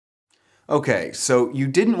Okay, so you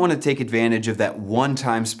didn't want to take advantage of that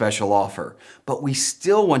one-time special offer, but we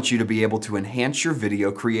still want you to be able to enhance your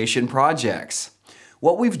video creation projects.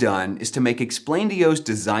 What we've done is to make Explaindio's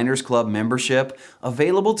Designers Club membership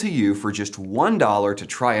available to you for just $1 to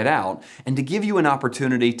try it out and to give you an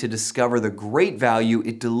opportunity to discover the great value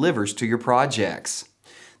it delivers to your projects.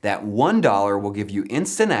 That $1 will give you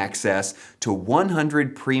instant access to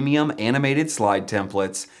 100 premium animated slide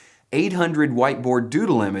templates, 800 whiteboard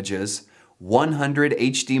doodle images, 100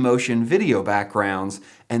 HD motion video backgrounds,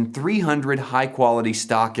 and 300 high-quality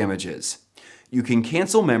stock images. You can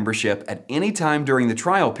cancel membership at any time during the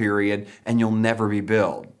trial period and you'll never be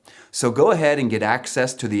billed. So go ahead and get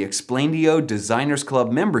access to the Explaindio Designers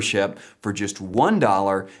Club membership for just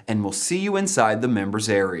 $1 and we'll see you inside the members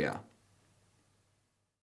area.